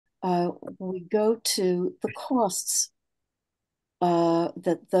we go to the costs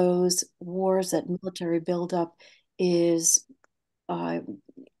that those wars, that military buildup is uh,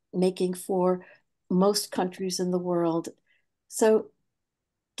 making for most countries in the world. So,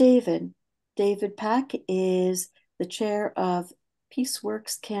 David, David Pack is the chair of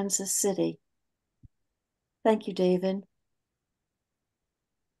PeaceWorks Kansas City. Thank you, David.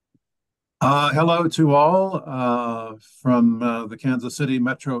 Hello to all from the Kansas City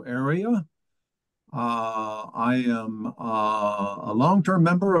metro area. I am a long-term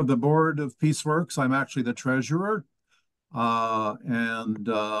member of the board of PeaceWorks. I'm actually the treasurer, and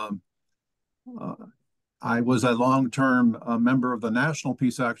uh, I was a long-term member of the National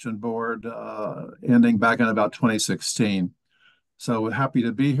Peace Action Board, ending back in about 2016. So happy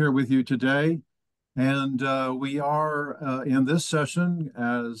to be here with you today. And we are in this session,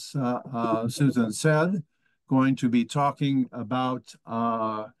 as Susan said, going to be talking about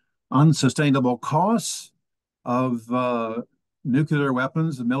unsustainable costs of nuclear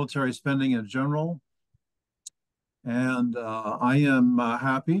weapons and military spending in general. And I am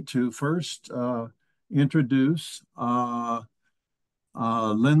happy to first introduce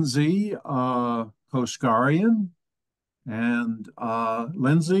Lindsay Koshgarian. And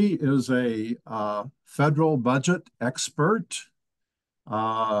Lindsay is a federal budget expert.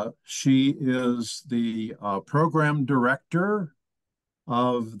 She is the program director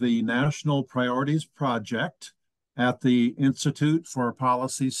of the National Priorities Project at the Institute for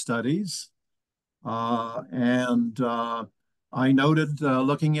Policy Studies. And I noted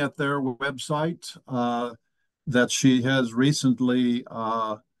looking at their website that she has recently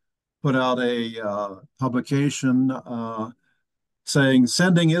put out a publication saying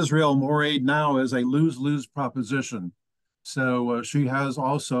sending Israel more aid now is a lose-lose proposition. So she has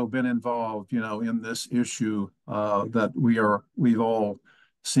also been involved, in this issue that we've all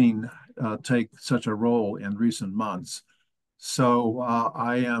seen take such a role in recent months. So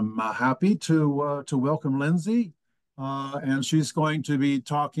I am happy to welcome Lindsay, and she's going to be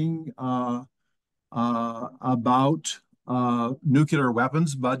talking about nuclear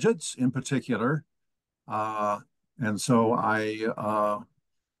weapons budgets in particular. And so I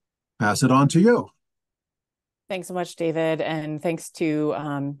pass it on to you. Thanks so much, David. And thanks to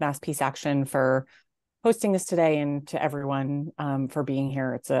Mass Peace Action for hosting this today, and to everyone for being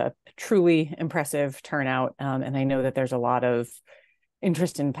here. It's a truly impressive turnout. And I know that there's a lot of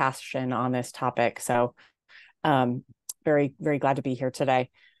interest and passion on this topic. So very, very glad to be here today.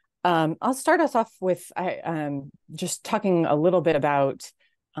 I'll start us off with just talking a little bit about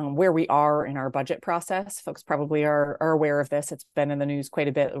where we are in our budget process. Folks probably are aware of this. It's been in the news quite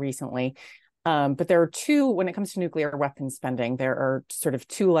a bit recently. But there are two, when it comes to nuclear weapons spending, there are sort of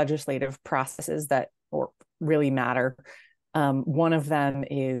two legislative processes that really matter. One of them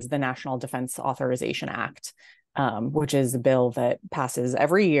is the National Defense Authorization Act, which is a bill that passes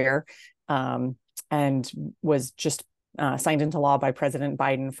every year and was just signed into law by President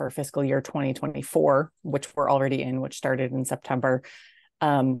Biden for fiscal year 2024, which we're already in, which started in September.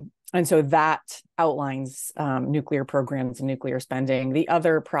 And so that outlines nuclear programs and nuclear spending. The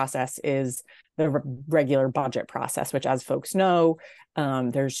other process is the regular budget process, which, as folks know,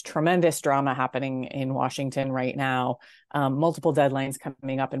 there's tremendous drama happening in Washington right now, multiple deadlines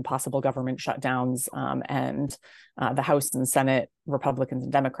coming up and possible government shutdowns. And the House and Senate, Republicans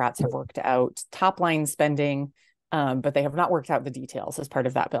and Democrats have worked out top line spending, but they have not worked out the details as part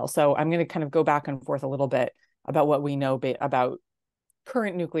of that bill. So I'm going to kind of go back and forth a little bit about what we know about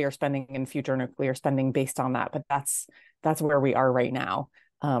current nuclear spending and future nuclear spending based on that. But that's where we are right now.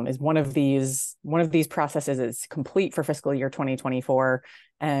 Is one of these processes is complete for fiscal year 2024,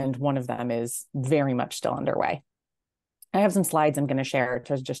 and one of them is very much still underway. I have some slides I'm going to share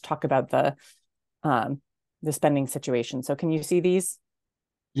to just talk about the spending situation. So can you see these?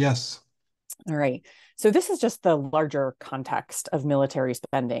 Yes. All right. So this is just the larger context of military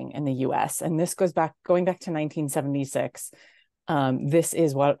spending in the U.S. And this going back to 1976. This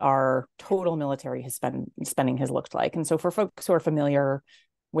is what our total military spending has looked like. And so for folks who are familiar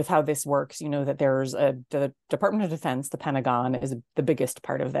with how this works, you know that there's the Department of Defense, the Pentagon, is the biggest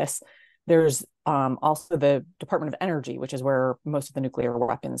part of this. There's also the Department of Energy, which is where most of the nuclear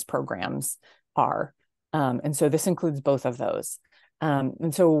weapons programs are. And so this includes both of those.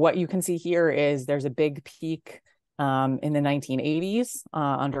 And so what you can see here is there's a big peak in the 1980s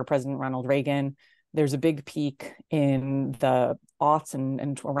under President Ronald Reagan. There's a big peak in the aughts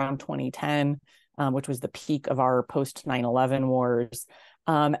and around 2010, which was the peak of our post 9/11 wars.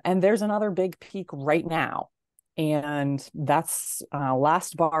 And there's another big peak right now. And that's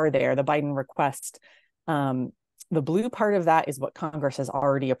last bar there, the Biden request The blue part of that is what Congress has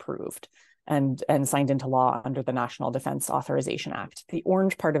already approved and signed into law under the National Defense Authorization Act. The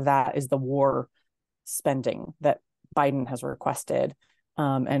orange part of that is the war spending that Biden has requested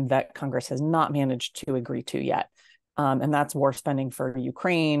and that Congress has not managed to agree to yet. And that's war spending for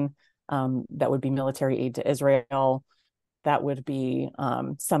Ukraine. That would be military aid to Israel. That would be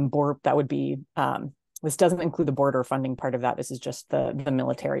this doesn't include the border funding part of that. This is just the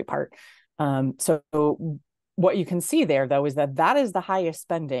military part. So what you can see there, though, is that is the highest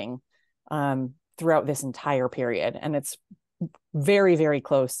spending throughout this entire period. And it's very, very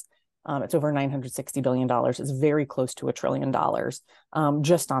close. It's over $960 billion. It's very close to $1 trillion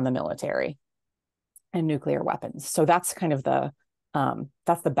just on the military and nuclear weapons. So that's kind of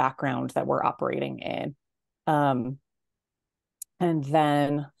that's the background that we're operating in. And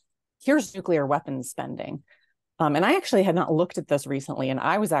then here's nuclear weapons spending. And I actually had not looked at this recently, and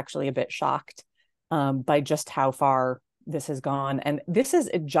I was actually a bit shocked by just how far this has gone. And this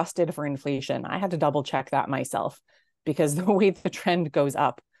is adjusted for inflation. I had to double check that myself because the way the trend goes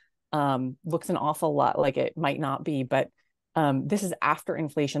up looks an awful lot like it might not be. But this is after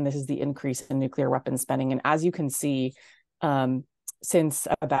inflation. This is the increase in nuclear weapons spending. And as you can see, since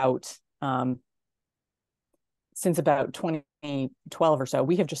about 2012 or so,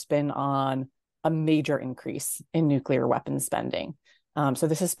 we have just been on a major increase in nuclear weapons spending. So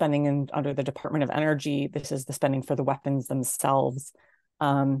this is spending under the Department of Energy. This is the spending for the weapons themselves.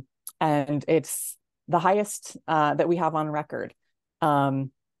 And it's the highest that we have on record. And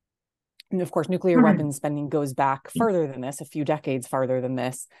of course, nuclear weapons spending goes back further than this, a few decades farther than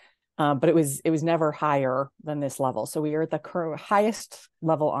this. But it was never higher than this level. So we are at the highest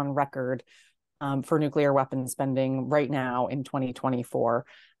level on record for nuclear weapons spending right now in 2024.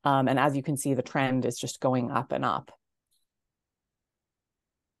 And as you can see, the trend is just going up and up.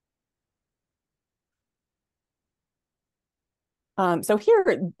 So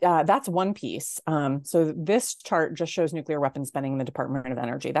here, that's one piece. So this chart just shows nuclear weapons spending in the Department of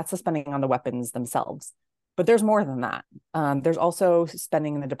Energy. That's the spending on the weapons themselves. But there's more than that. There's also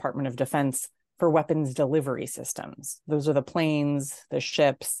spending in the Department of Defense for weapons delivery systems. Those are the planes, the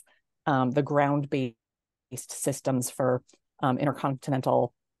ships, the ground-based systems for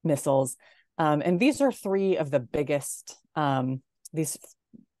intercontinental missiles. And these are three of the biggest, these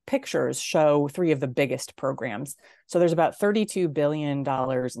pictures show three of the biggest programs. So there's about $32 billion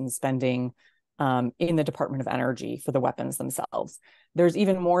in spending in the Department of Energy for the weapons themselves. There's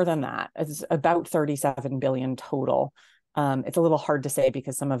even more than that. It's about 37 billion total. It's a little hard to say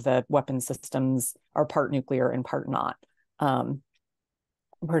because some of the weapon systems are part nuclear and part not. Part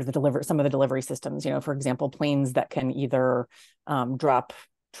of the some of the delivery systems, for example, planes that can either drop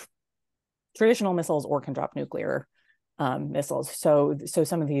traditional missiles or can drop nuclear missiles. So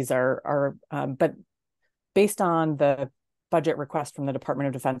some of these are but based on the budget request from the Department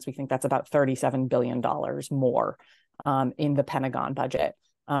of Defense, we think that's about $37 billion more in the Pentagon budget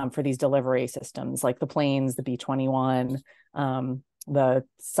for these delivery systems, like the planes, the B-21, the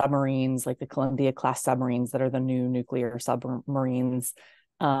submarines, like the Columbia-class submarines that are the new nuclear submarines,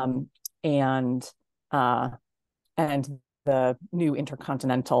 and the new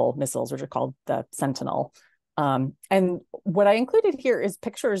intercontinental missiles, which are called the Sentinel. And what I included here is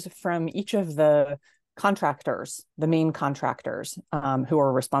pictures from each of the contractors, the main contractors who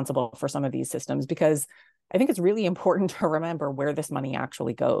are responsible for some of these systems, because I think it's really important to remember where this money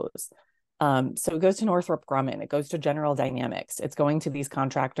actually goes. So it goes to Northrop Grumman, it goes to General Dynamics, it's going to these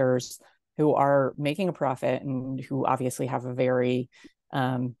contractors who are making a profit and who obviously have a very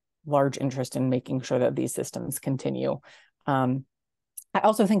large interest in making sure that these systems continue. I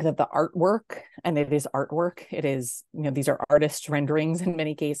also think that the artwork, and it is artwork, it is, these are artist renderings in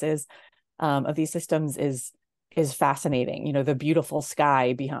many cases of these systems, is fascinating. The beautiful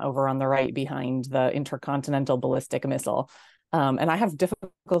sky over on the right behind the intercontinental ballistic missile. And I have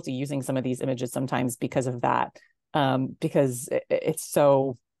difficulty using some of these images sometimes because of that, because it's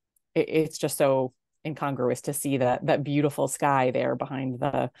just so incongruous to see that beautiful sky there behind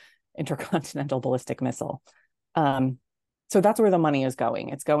the intercontinental ballistic missile. So that's where the money is going.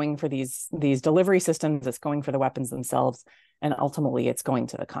 It's going for these delivery systems, it's going for the weapons themselves, and ultimately it's going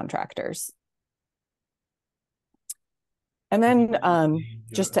to the contractors. And then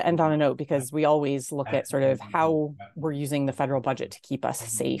just to end on a note, because we always look at sort of how we're using the federal budget to keep us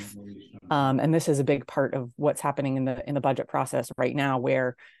safe. And this is a big part of what's happening in the budget process right now,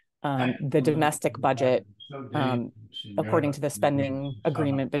 where the domestic budget, according to the spending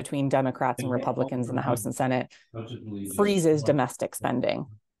agreement between Democrats and Republicans in the House and Senate, freezes domestic spending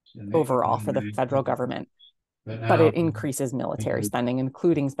overall for the federal government, but it increases military spending,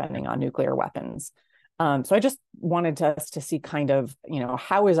 including spending on nuclear weapons. So I just wanted us to see kind of,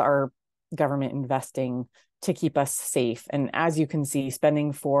 how is our government investing to keep us safe? And as you can see,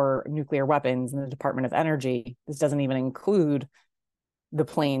 spending for nuclear weapons in the Department of Energy, this doesn't even include the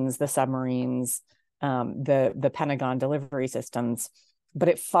planes, the submarines, the Pentagon delivery systems, but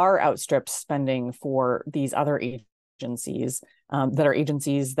it far outstrips spending for these other agencies that are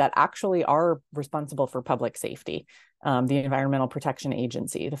agencies that actually are responsible for public safety. The Environmental Protection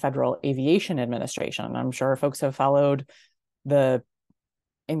Agency, the Federal Aviation Administration. I'm sure folks have followed the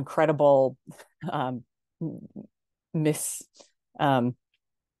incredible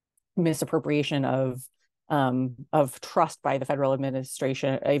misappropriation of trust by the Federal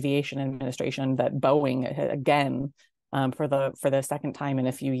Aviation Administration that Boeing again, for the second time in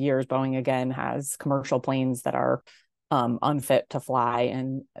a few years, Boeing again has commercial planes that are unfit to fly.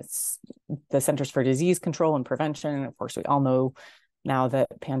 And the Centers for Disease Control and Prevention, of course, we all know now that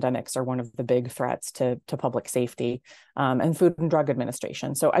pandemics are one of the big threats to public safety, and Food and Drug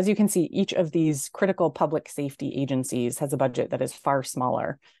Administration. So as you can see, each of these critical public safety agencies has a budget that is far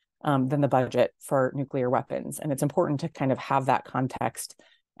smaller than the budget for nuclear weapons. And it's important to kind of have that context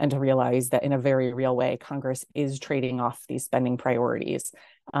and to realize that in a very real way, Congress is trading off these spending priorities.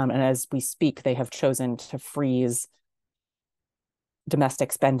 And as we speak, they have chosen to freeze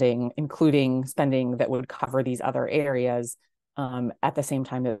domestic spending, including spending that would cover these other areas, at the same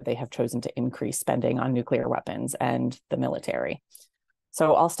time that they have chosen to increase spending on nuclear weapons and the military.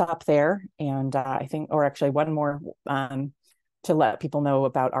 So I'll stop there. And I think, or actually one more, to let people know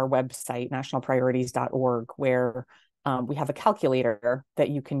about our website, nationalpriorities.org, where we have a calculator that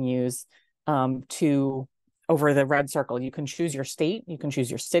you can use to, over the red circle, you can choose your state, you can choose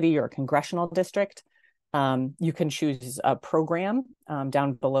your city or congressional district. You can choose a program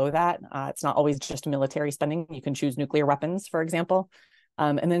down below that. It's not always just military spending. You can choose nuclear weapons, for example,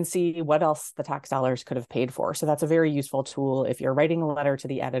 and then see what else the tax dollars could have paid for. So that's a very useful tool if you're writing a letter to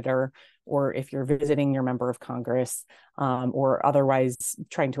the editor, or if you're visiting your member of Congress, or otherwise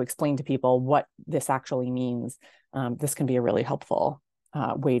trying to explain to people what this actually means. This can be a really helpful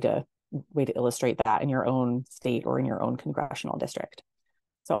way to illustrate that in your own state or in your own congressional district.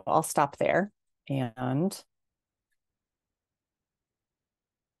 So I'll stop there. And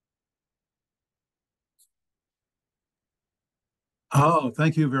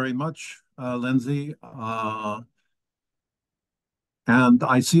thank you very much, Lindsay. And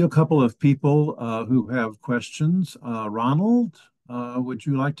I see a couple of people who have questions. Ronald, would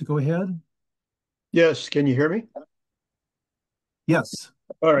you like to go ahead? Yes, can you hear me? Yes.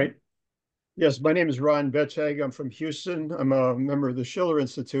 All right. Yes, my name is Ron Betchag. I'm from Houston. I'm a member of the Schiller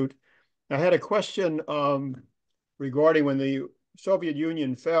Institute. I had a question regarding when the Soviet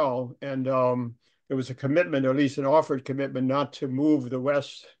Union fell, and there was a commitment, or at least an offered commitment, not to move the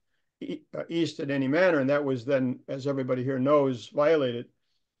West east in any manner, and that was then, as everybody here knows, violated.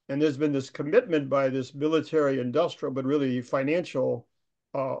 And there's been this commitment by this military, industrial, but really financial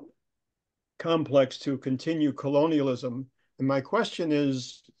complex to continue colonialism. And my question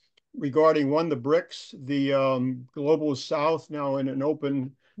is regarding one, the BRICS, the global South now in an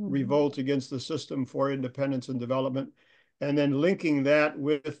open revolt against the system for independence and development, and then linking that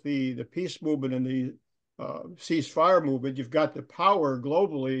with the peace movement and the ceasefire movement. You've got the power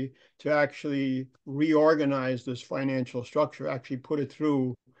globally to actually reorganize this financial structure, actually put it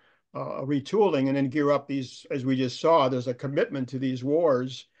through a retooling, and then gear up these, as we just saw, there's a commitment to these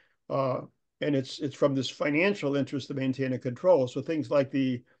wars, and it's from this financial interest to maintain a control. So things like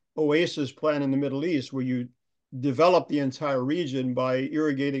the Oasis plan in the Middle East, where you develop the entire region by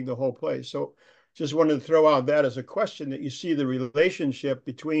irrigating the whole place. So just wanted to throw out that as a question, that you see the relationship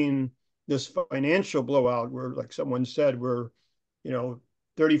between this financial blowout, where, like someone said, we're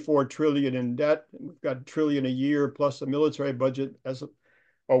 34 trillion in debt, and we've got a trillion a year plus the military budget as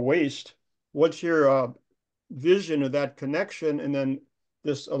a waste. What's your vision of that connection, and then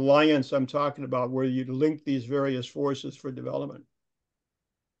this alliance I'm talking about, where you link these various forces for development?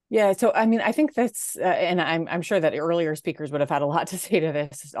 yeah, so I mean, I think that's, and I'm sure that earlier speakers would have had a lot to say to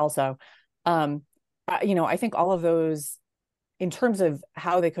this also. I think all of those, in terms of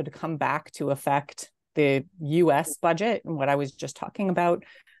how they could come back to affect the U.S. budget and what I was just talking about,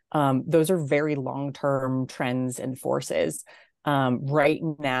 those are very long-term trends and forces. Right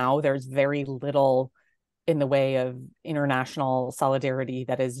now, there's very little in the way of international solidarity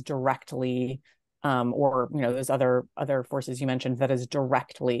that is directly, or those other forces you mentioned, that is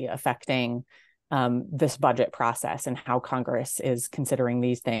directly affecting this budget process and how Congress is considering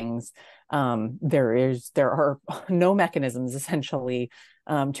these things. There are no mechanisms essentially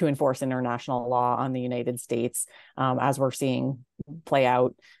to enforce international law on the United States, as we're seeing play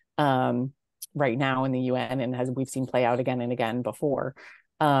out right now in the UN, and as we've seen play out again and again before.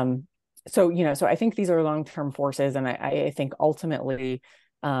 So I think these are long-term forces, and I think ultimately,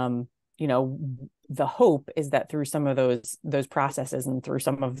 the hope is that through some of those processes and through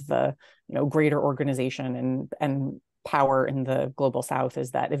some of the greater organization and power in the global South,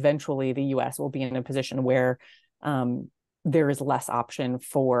 is that eventually the U.S. will be in a position where there is less option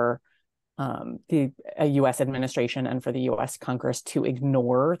for a U.S. administration and for the U.S. Congress to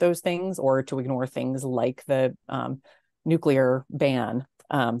ignore those things, or to ignore things like the nuclear ban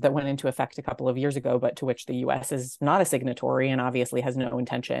that went into effect a couple of years ago, but to which the U.S. is not a signatory and obviously has no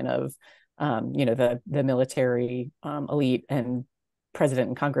intention of, the military elite and president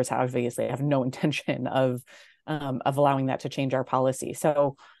and Congress obviously have no intention of allowing that to change our policy.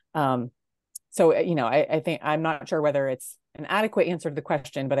 So I think, I'm not sure whether it's an adequate answer to the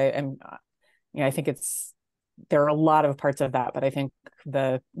question, but I think there are a lot of parts of that, but I think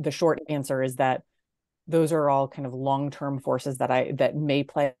the short answer is that those are all kind of long-term forces that may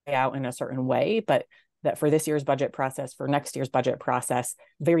play out in a certain way, but that for this year's budget process, for next year's budget process,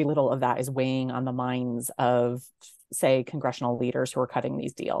 very little of that is weighing on the minds of, say, congressional leaders who are cutting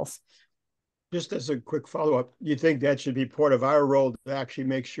these deals. Just as a quick follow-up, you think that should be part of our role to actually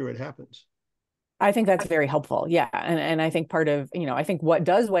make sure it happens? I think that's very helpful. Yeah. And I think part of, I think what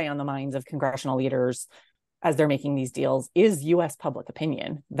does weigh on the minds of congressional leaders as they're making these deals is U.S. public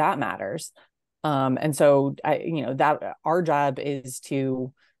opinion. That matters. And so that our job is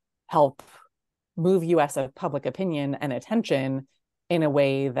to help move U.S. public opinion and attention in a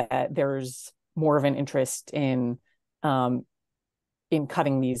way that there's more of an interest in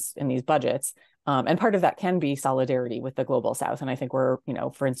cutting these budgets. And part of that can be solidarity with the global South. And I think we're,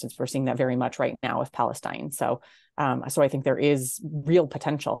 for instance, we're seeing that very much right now with Palestine. So I think there is real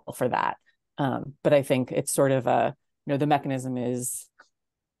potential for that. But I think it's sort of the mechanism is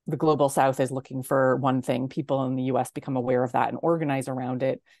the global South is looking for one thing. People in the U.S. become aware of that and organize around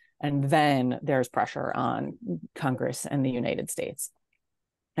it. And then there's pressure on Congress and the United States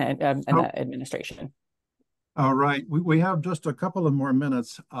and the administration. All right. We have just a couple of more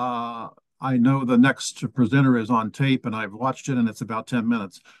minutes. I know the next presenter is on tape, and I've watched it, and it's about 10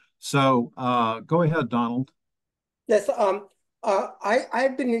 minutes. So go ahead, Donald. Yes,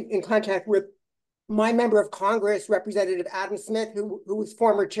 I've been in contact with my member of Congress, Representative Adam Smith, who was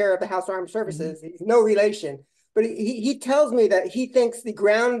former chair of the House Armed Services. Mm-hmm. He's no relation, but he tells me that he thinks the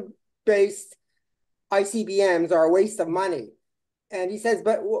ground-based ICBMs are a waste of money. And he says,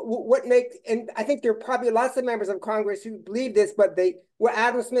 but what makes, and I think there are probably lots of members of Congress who believe this, but what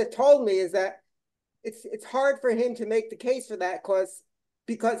Adam Smith told me is that it's hard for him to make the case for that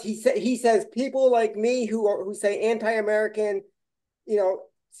because he says people like me who say anti-American,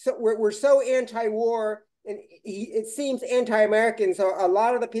 so we're so anti-war, and it seems anti-American. So a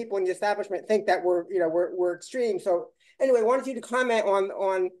lot of the people in the establishment think that we're extreme. So anyway, I wanted you to comment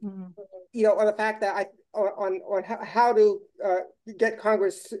on mm-hmm. On the fact that on how to get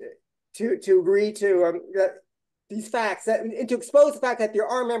Congress to agree to these facts, and to expose the fact that there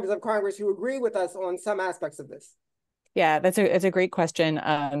are members of Congress who agree with us on some aspects of this. Yeah, that's a great question.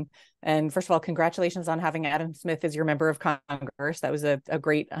 And first of all, congratulations on having Adam Smith as your member of Congress. That was a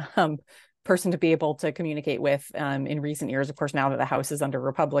great person to be able to communicate with in recent years. Of course, now that the House is under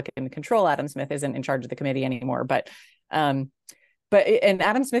Republican control, Adam Smith isn't in charge of the committee anymore. But Adam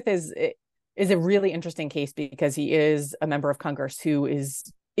Smith is a really interesting case because he is a member of Congress who is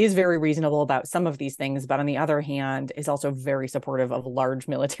very reasonable about some of these things, but on the other hand, is also very supportive of large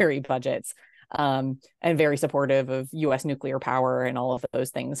military budgets. And very supportive of U.S. nuclear power and all of those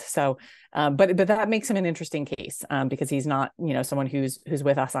things. So, but that makes him an interesting case because he's not, someone who's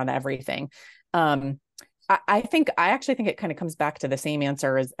with us on everything. I actually think it kind of comes back to the same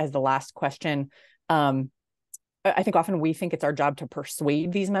answer as the last question. I think often we think it's our job to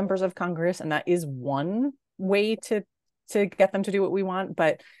persuade these members of Congress, and that is one way to get them to do what we want.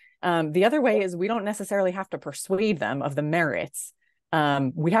 But the other way is we don't necessarily have to persuade them of the merits.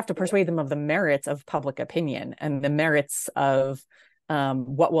 We have to persuade them of the merits of public opinion and the merits of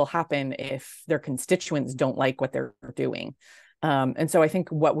what will happen if their constituents don't like what they're doing. And so I think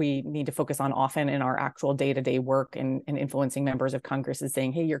what we need to focus on often in our actual day-to-day work and influencing members of Congress is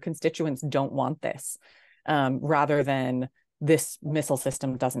saying, hey, your constituents don't want this, rather than this missile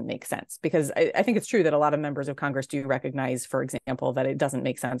system doesn't make sense. Because I think it's true that a lot of members of Congress do recognize, for example, that it doesn't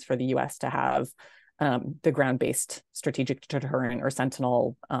make sense for the U.S. to have the ground-based strategic deterrent or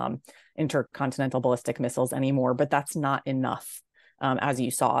Sentinel intercontinental ballistic missiles anymore, but that's not enough, as you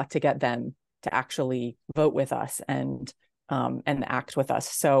saw, to get them to actually vote with us and and act with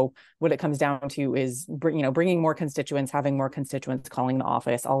us. So what it comes down to is bringing more constituents, having more constituents calling the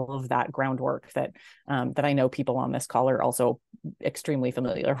office, all of that groundwork that I know people on this call are also extremely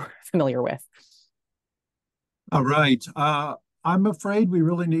familiar with. All right. I'm afraid we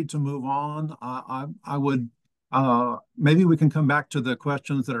really need to move on. I would maybe we can come back to the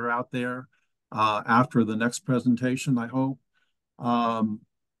questions that are out there after the next presentation, I hope.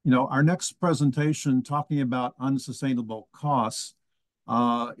 Our next presentation talking about unsustainable costs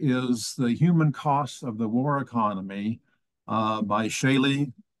is the human costs of the war economy by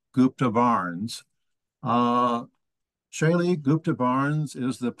Shailly Gupta Barnes. Shailly Gupta Barnes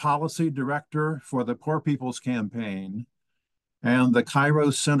is the policy director for the Poor People's Campaign and the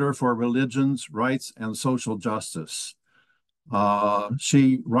Kairos Center for Religions, Rights, and Social Justice.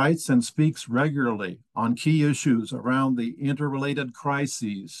 She writes and speaks regularly on key issues around the interrelated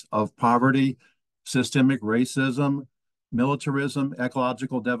crises of poverty, systemic racism, militarism,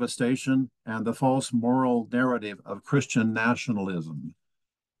 ecological devastation, and the false moral narrative of Christian nationalism.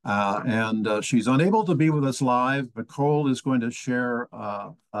 She's unable to be with us live, but Cole is going to share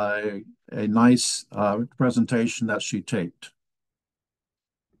a nice presentation that she taped.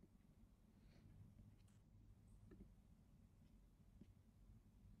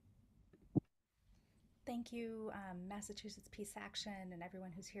 Thank you, Massachusetts Peace Action, and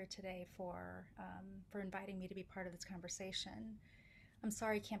everyone who's here today for inviting me to be part of this conversation. I'm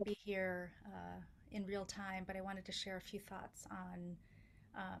sorry I can't be here in real time, but I wanted to share a few thoughts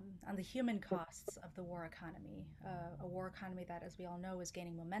on the human costs of the war economy, a war economy that, as we all know, is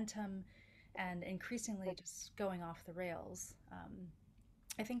gaining momentum and increasingly just going off the rails.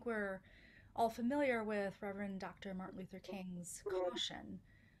 I think we're all familiar with Reverend Dr. Martin Luther King's caution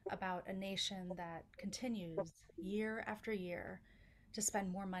about a nation that continues year after year to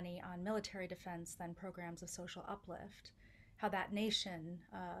spend more money on military defense than programs of social uplift. How that nation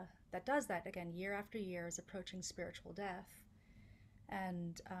that does that again year after year is approaching spiritual death.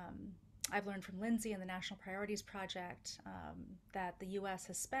 And I've learned from Lindsay and the National Priorities Project that the U.S.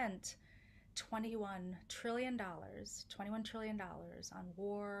 has spent $21 trillion on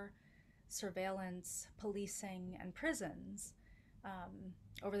war, surveillance, policing, and prisons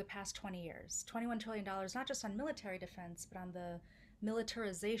over the past 20 years. $21 trillion, not just on military defense, but on the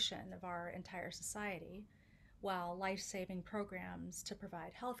militarization of our entire society, while life-saving programs to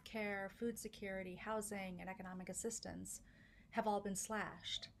provide health care, food security, housing, and economic assistance have all been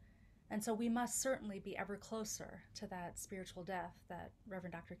slashed. And so we must certainly be ever closer to that spiritual death that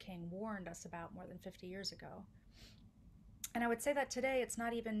Reverend Dr. King warned us about more than 50 years ago. And I would say that today it's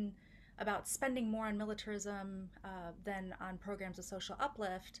not even about spending more on militarism than on programs of social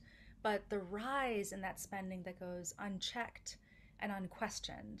uplift, but the rise in that spending that goes unchecked and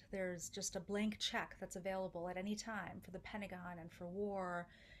unquestioned. There's just a blank check that's available at any time for the Pentagon and for war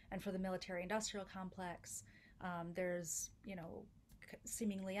and for the military-industrial complex. There's,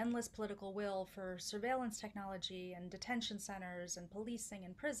 seemingly endless political will for surveillance technology and detention centers and policing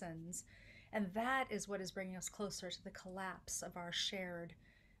and prisons. And that is what is bringing us closer to the collapse of our shared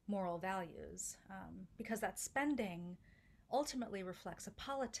moral values, because that spending ultimately reflects a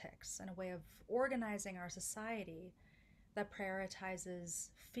politics and a way of organizing our society that prioritizes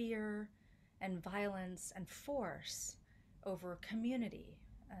fear and violence and force over community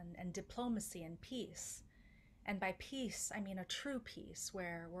and diplomacy and peace. And by peace, I mean a true peace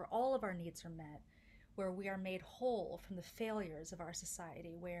where all of our needs are met, where we are made whole from the failures of our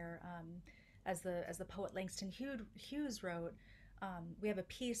society, where, as the poet Langston Hughes wrote, we have a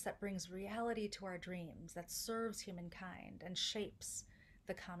peace that brings reality to our dreams, that serves humankind and shapes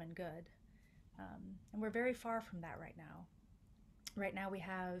the common good. And we're very far from that right now. Right now we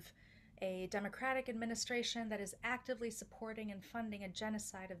have a democratic administration that is actively supporting and funding a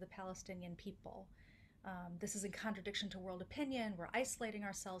genocide of the Palestinian people. This is in contradiction to world opinion. We're isolating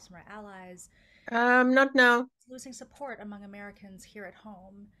ourselves from our allies. Not now. Losing support among Americans here at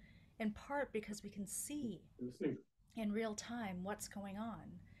home, in part because we can see in real time what's going on.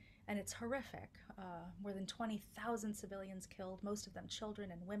 And it's horrific. More than 20,000 civilians killed, most of them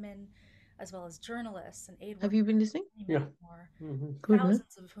children and women, as well as journalists and aid workers. Have you been listening? Yeah.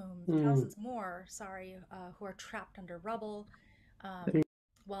 Thousands of whom, thousands more, who are trapped under rubble.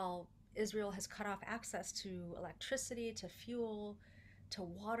 While Israel has cut off access to electricity, to fuel, to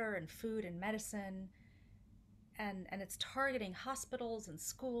water and food and medicine, and it's targeting hospitals and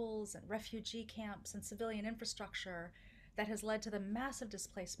schools and refugee camps and civilian infrastructure that has led to the massive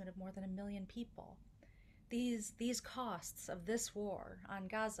displacement of more than 1 million people. These costs of this war on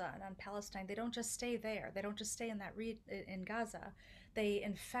Gaza and on Palestine, they don't just stay there. They don't just stay in Gaza. They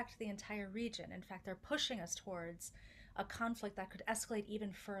infect the entire region. In fact, they're pushing us towards a conflict that could escalate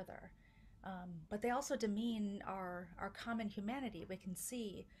even further. But they also demean our common humanity. We can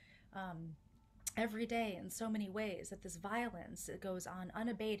see every day in so many ways that this violence, it goes on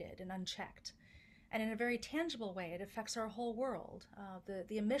unabated and unchecked. And in a very tangible way, it affects our whole world.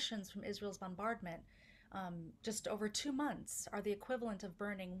 The emissions from Israel's bombardment, just over 2 months, are the equivalent of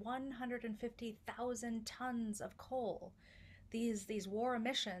burning 150,000 tons of coal. These war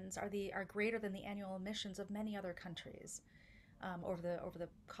emissions are greater than the annual emissions of many other countries over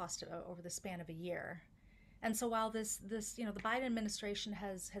the span of a year. And so while this the Biden administration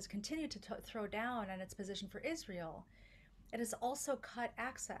has continued to throw down on its position for Israel, it has also cut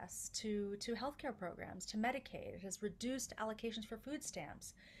access to healthcare programs, to Medicaid. It has reduced allocations for food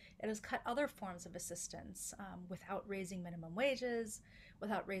stamps. It has cut other forms of assistance without raising minimum wages,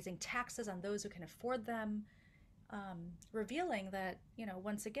 without raising taxes on those who can afford them, revealing that,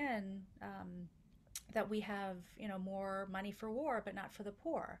 once again, that we have, more money for war, but not for the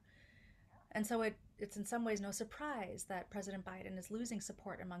poor. And so it's in some ways no surprise that President Biden is losing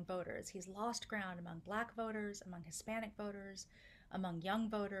support among voters. He's lost ground among Black voters, among Hispanic voters, among young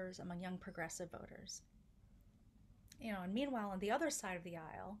voters, among young progressive voters. And meanwhile, on the other side of the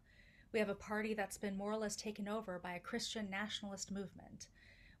aisle, we have a party that's been more or less taken over by a Christian nationalist movement,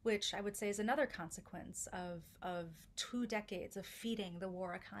 which I would say is another consequence of 2 decades of feeding the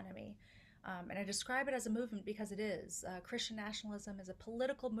war economy. And I describe it as a movement because it is. Christian nationalism is a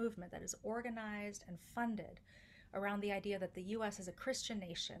political movement that is organized and funded around the idea that the U.S. is a Christian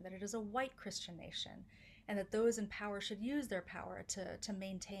nation, that it is a white Christian nation, and that those in power should use their power to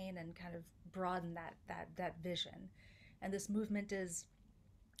maintain and kind of broaden that vision. And this movement is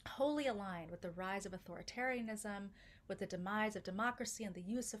wholly aligned with the rise of authoritarianism, with the demise of democracy and the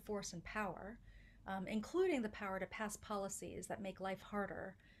use of force and power, including the power to pass policies that make life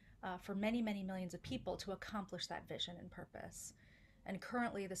harder for many, many millions of people to accomplish that vision and purpose. And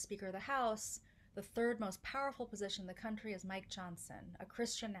currently, the Speaker of the House, the third most powerful position in the country, is Mike Johnson, a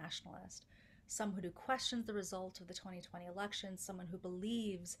Christian nationalist, someone who questions the result of the 2020 election, someone who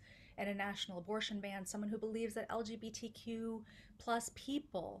believes in a national abortion ban, someone who believes that LGBTQ plus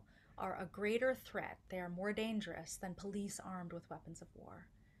people are a greater threat, they are more dangerous than police armed with weapons of war.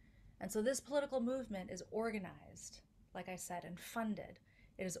 And so this political movement is organized, like I said, and funded.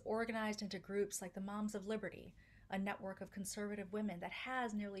 It is organized into groups like the Moms of Liberty, a network of conservative women that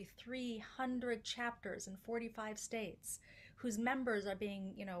has nearly 300 chapters in 45 states, whose members are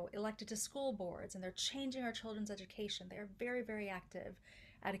being, elected to school boards, and they're changing our children's education. They are very, very active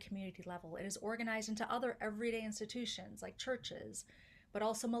at a community level. It is organized into other everyday institutions like churches, but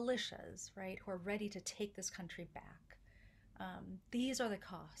also militias, right, who are ready to take this country back. These are the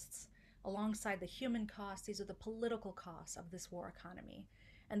costs. Alongside the human costs, these are the political costs of this war economy.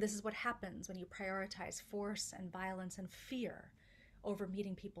 And this is what happens when you prioritize force and violence and fear over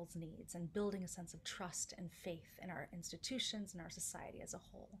meeting people's needs and building a sense of trust and faith in our institutions and our society as a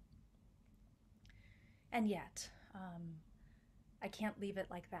whole. And yet, I can't leave it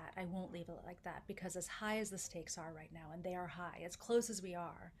like that. I won't leave it like that, because as high as the stakes are right now, and they are high, as close as we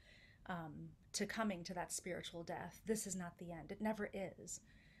are to coming to that spiritual death, this is not the end. It never is,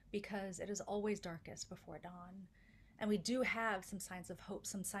 because it is always darkest before dawn. And we do have some signs of hope,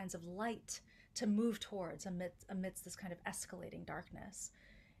 some signs of light to move towards amidst this kind of escalating darkness.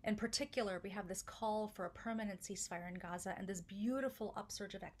 In particular, we have this call for a permanent ceasefire in Gaza and this beautiful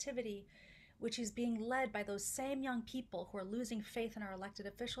upsurge of activity, which is being led by those same young people who are losing faith in our elected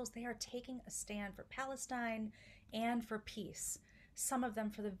officials. They are taking a stand for Palestine and for peace, some of them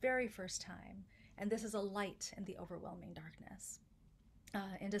for the very first time. And this is a light in the overwhelming darkness.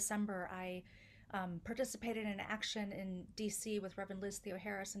 In December, I participated in an action in D.C. with Reverend Liz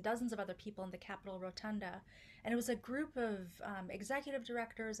Theo-Harris and dozens of other people in the Capitol Rotunda. And it was a group of executive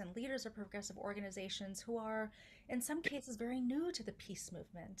directors and leaders of progressive organizations who are, in some cases, very new to the peace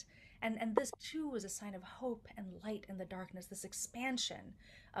movement. And this, too, was a sign of hope and light in the darkness, this expansion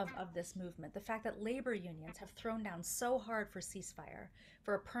of this movement. The fact that labor unions have thrown down so hard for ceasefire,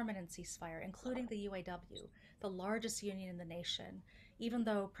 for a permanent ceasefire, including the UAW, the largest union in the nation. Even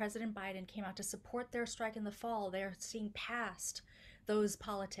though President Biden came out to support their strike in the fall, they are seeing past those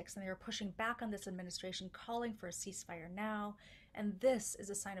politics, and they are pushing back on this administration, calling for a ceasefire now. And this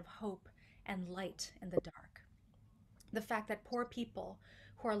is a sign of hope and light in the dark. The fact that poor people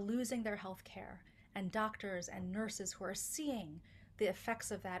who are losing their health care, and doctors and nurses who are seeing the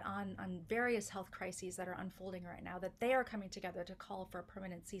effects of that on various health crises that are unfolding right now, that they are coming together to call for a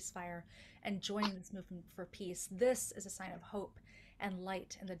permanent ceasefire and join this movement for peace. This is a sign of hope and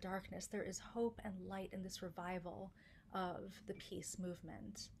light in the darkness. There is hope and light in this revival of the peace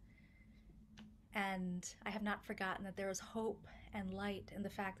movement. And I have not forgotten that there is hope and light in the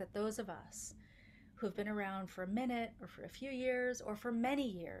fact that those of us who have been around for a minute or for a few years or for many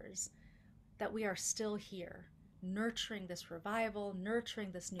years, that we are still here, nurturing this revival,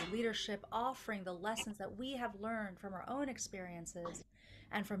 nurturing this new leadership, offering the lessons that we have learned from our own experiences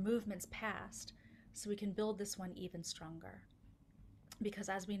and from movements past, so we can build this one even stronger. Because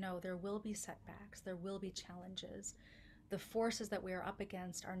as we know, there will be setbacks, there will be challenges. The forces that we are up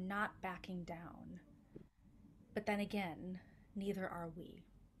against are not backing down. But then again, neither are we.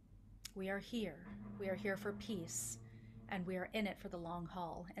 We are here. We are here for peace, and we are in it for the long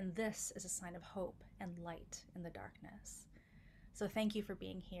haul. And this is a sign of hope and light in the darkness. So thank you for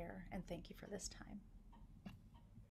being here, and thank you for this time.